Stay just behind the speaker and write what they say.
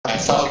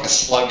saw like a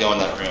slug go in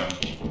that room.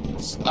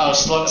 Oh,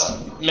 slugs.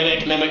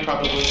 Mimic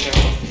probably.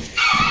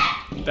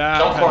 Careful. That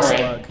Don't kind of worry.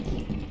 slug.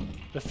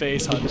 The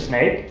face The hunter.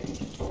 snake?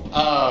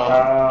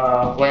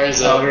 Where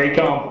is it? Oh, here he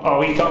come.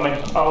 Oh, he coming.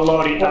 Oh,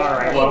 Lordy.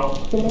 Alright,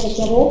 well.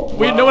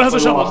 Wait, no one has a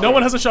shovel. No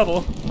one has a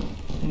shovel.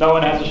 No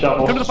one has a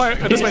shovel. Come to the fire.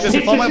 This way.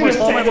 Follow my voice.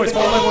 Follow my voice.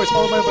 Follow my voice.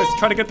 Follow my voice.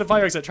 Try to get the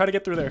fire exit. Try to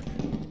get through there.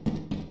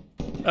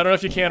 I don't know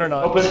if you can or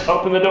not.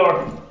 Open the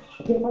door.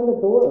 I can't find the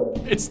door.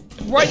 It's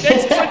right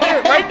next. It's right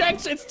there. Right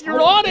next.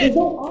 You're on it. There's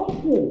no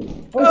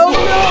option. Oh no!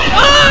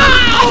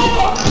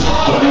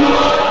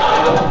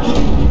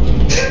 Ah!